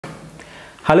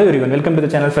Hello everyone, welcome to the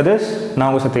channel for this. நான்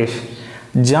உங்க Satish.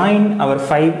 Join our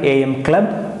 5 AM club.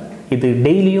 இது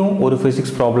டெய்லியும் ஒரு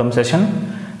physics problem session.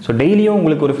 So டெய்லியும்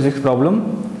உங்களுக்கு ஒரு physics problem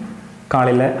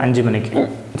காலையில 5 மணிக்கு.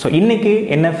 So இன்னைக்கு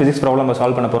என்ன physics problem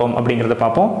சால்வ் பண்ண போறோம் அப்படிங்கறத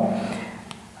பாப்போம்.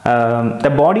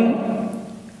 The body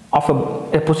of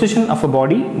a position of a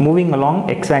body moving along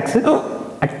x axis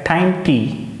at time t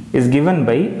is given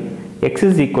by x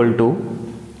is equal to,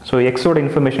 so x ஓட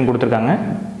information கொடுத்திருக்காங்க.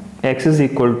 x is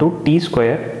equal to t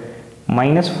square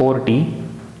minus 4t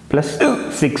plus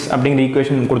 6 அப்படிங்கிற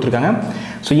equation கொடுத்திருக்காங்க.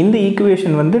 So இந்த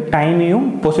equation வந்து டைமையும்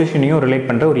பொசிஷனையும் relate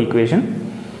பண்ணுற ஒரு equation.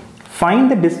 Find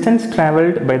the distance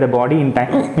travelled by the body in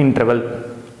time interval.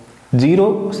 0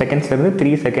 செகண்ட்ஸ்லேருந்து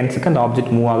 3 செகண்ட்ஸுக்கு அந்த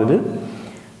object move ஆகுது.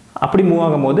 அப்படி மூவ்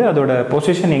ஆகும்போது அதோட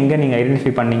பொசிஷன் எங்கே நீங்கள்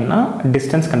ஐடென்டிஃபை பண்ணிங்கன்னா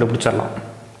டிஸ்டன்ஸ் கண்டுபிடிச்சிடலாம்.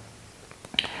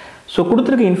 ஸோ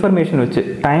கொடுத்துருக்க இன்ஃபர்மேஷன் வச்சு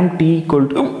time t equal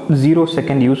to 0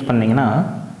 second use பண்ணிங்கன்னா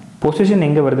பொசிஷன்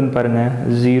எங்கே வருதுன்னு பாருங்கள்.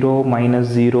 0 minus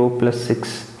 0 plus 6,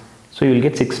 so you will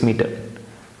get 6 metre.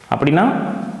 அப்படின்னா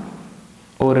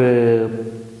ஒரு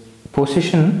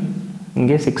பொசிஷன்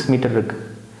இங்கே 6 மீட்டர் இருக்குது.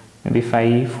 மேபி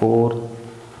 5 4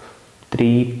 3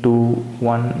 2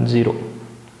 1 0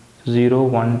 0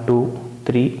 1 2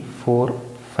 3 4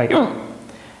 5.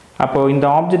 அப்போது இந்த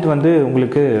ஆப்ஜெக்ட் வந்து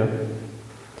உங்களுக்கு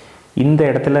இந்த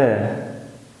இடத்துல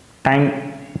டைம்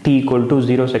t ஈக்குவல் டு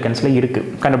 0 செகண்ட்ஸில் இருக்குது,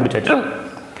 கண்டுபிடிச்சாச்சு.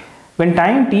 When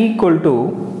time t equal to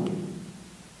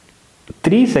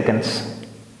 3 seconds,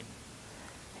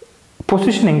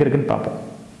 position எங்கே இருக்குன்னு பார்ப்போம்.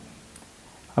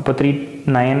 அப்போ 3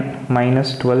 9 minus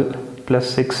 12 plus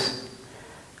 6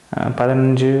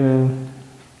 15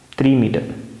 3 மீட்டர்.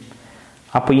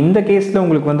 அப்போ இந்த கேஸில்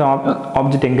உங்களுக்கு வந்து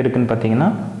ஆப்ஜெக்ட் எங்கே இருக்குன்னு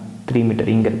பார்த்தீங்கன்னா 3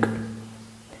 மீட்டர் இங்கே இருக்குது.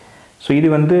 ஸோ இது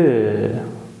வந்து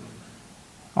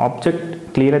ஆப்ஜெக்ட்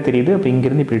கிளியராக தெரியுது. அப்போ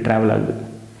இங்கேருந்து இப்படி ட்ராவல் ஆகுது.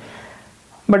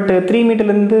 பட் 3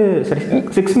 மீட்டர்லேருந்து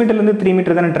 6 மீட்டர்லேருந்து 3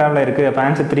 மீட்டர் தானே ட்ராவல் ஆகிருக்கு. அப்போ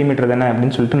ஆன்சர் 3 மீட்டர் தானே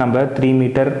அப்படின்னு சொல்லிட்டு நம்ம 3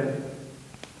 மீட்டர்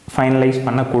ஃபைனலைஸ்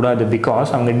பண்ணக்கூடாது. பிகாஸ்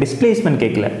அவங்க டிஸ்பிளேஸ்மெண்ட்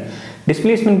கேட்கல.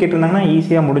 டிஸ்பிளேஸ்மெண்ட் கேட்டிருந்தாங்கன்னா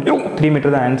ஈஸியாக முடிஞ்சோம். 3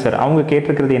 மீட்டர் தான் ஆன்சர். அவங்க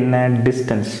கேட்டிருக்கிறது என்ன,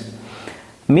 டிஸ்டன்ஸ்.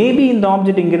 மேபி இந்த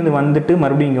ஆப்ஜெக்ட் இங்கேருந்து வந்துட்டு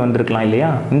மறுபடியும் இங்கே வந்திருக்கலாம்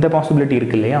இல்லையா, இந்த பாசிபிலிட்டி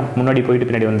இருக்குது இல்லையா, முன்னாடி போயிட்டு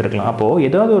பின்னாடி வந்திருக்கலாம். அப்போது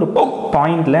ஏதாவது ஒரு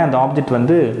பாயிண்டில் அந்த ஆப்ஜெக்ட்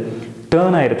வந்து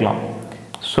டேர்ன் ஆகிருக்கலாம்.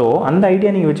 ஸோ அந்த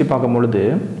ஐடியா நீங்கள் வச்சு பார்க்கும்பொழுது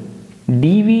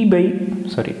dv by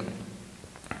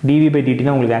dt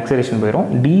தான் உங்களுக்கு ஆக்சலரேஷன் போயிடும்.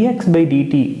 dx by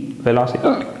dt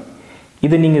velocity.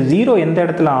 இது நீங்கள் 0 எந்த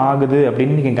இடத்துல ஆகுது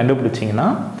அப்படின்னு நீங்கள் கண்டுபிடிச்சிங்கன்னா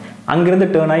அங்கேருந்து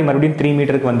டேர்ன் ஆகி மறுபடியும் 3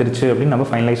 மீட்டருக்கு வந்துருச்சு அப்படின்னு நம்ம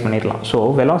ஃபைனலைஸ் பண்ணிடலாம். ஸோ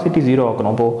வெலாசிட்டி 0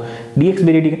 ஆக்கணும். அப்போது dx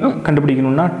by dt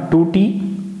கண்டுபிடிக்கணும்னா 2t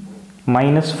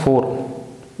minus 4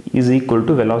 is equal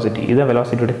to velocity. இதுதான்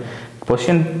வெலாசிட்டியோட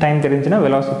பொசிஷன். டைம் தெரிஞ்சுன்னா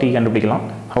வெலாசிட்டி கண்டுபிடிக்கலாம்.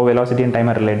 how velocity and time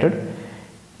are related.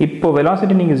 இப்போ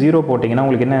வெலாசிட்டி நீங்கள் 0 போட்டிங்கன்னா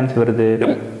உங்களுக்கு என்ன ஆன்சர் வருது,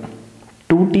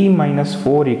 2t minus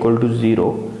 4 equal to 0.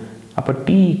 அப்போ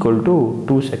t equal to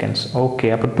 2 seconds. Okay,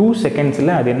 அப்போ 2 செகண்ட்ஸில்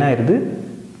அது என்ன ஆயிடுது,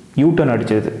 யூட்டர்ன்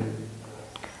அடிச்சிருது.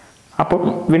 அப்போ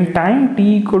when time t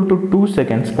equal to 2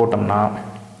 seconds போட்டோம்னா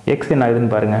x என்ன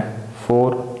ஆகுதுன்னு பாருங்கள்.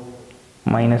 4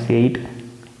 minus 8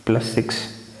 plus 6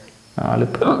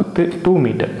 2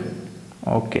 மீட்டர்.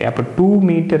 ஓகே, அப்போ 2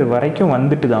 மீட்டர் வரைக்கும்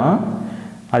வந்துட்டு தான்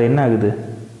அது என்ன ஆகுது,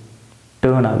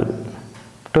 டேர்ன் ஆகுது.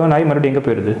 டேர்ன் ஆகி மறுபடியும் எங்கே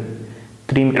போயிடுது,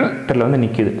 3 மீட்டரில் வந்து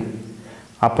நிற்கிது.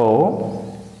 அப்போது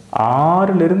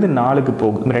 6லேருந்து 4க்கு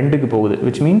போகுது, 2க்கு போகுது.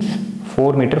 Which means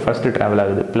 4 metre first travel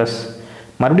ஆகுது. ப்ளஸ்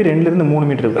மறுபடியும் 2லேருந்து 3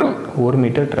 மீட்டருக்கு 1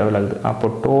 மீட்டர் ட்ராவல் ஆகுது.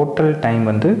 அப்போது டோட்டல் டைம்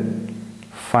வந்து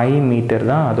 5 மீட்டர்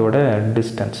தான் அதோட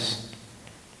distance.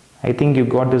 I think you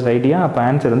got this idea. அப்போ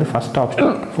ஆன்சர் வந்து ஃபஸ்ட்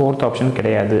ஆப்ஷன், 4th ஆப்ஷன்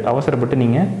கிடையாது. அவசரப்பட்டு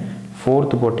நீங்கள்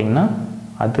 4th போட்டிங்கன்னா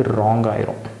அது ராங்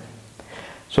ஆயிரும்.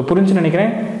 ஸோ புரிஞ்சு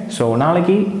நினைக்கிறேன். ஸோ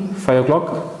நாளைக்கு 5 o'clock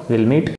we'll meet.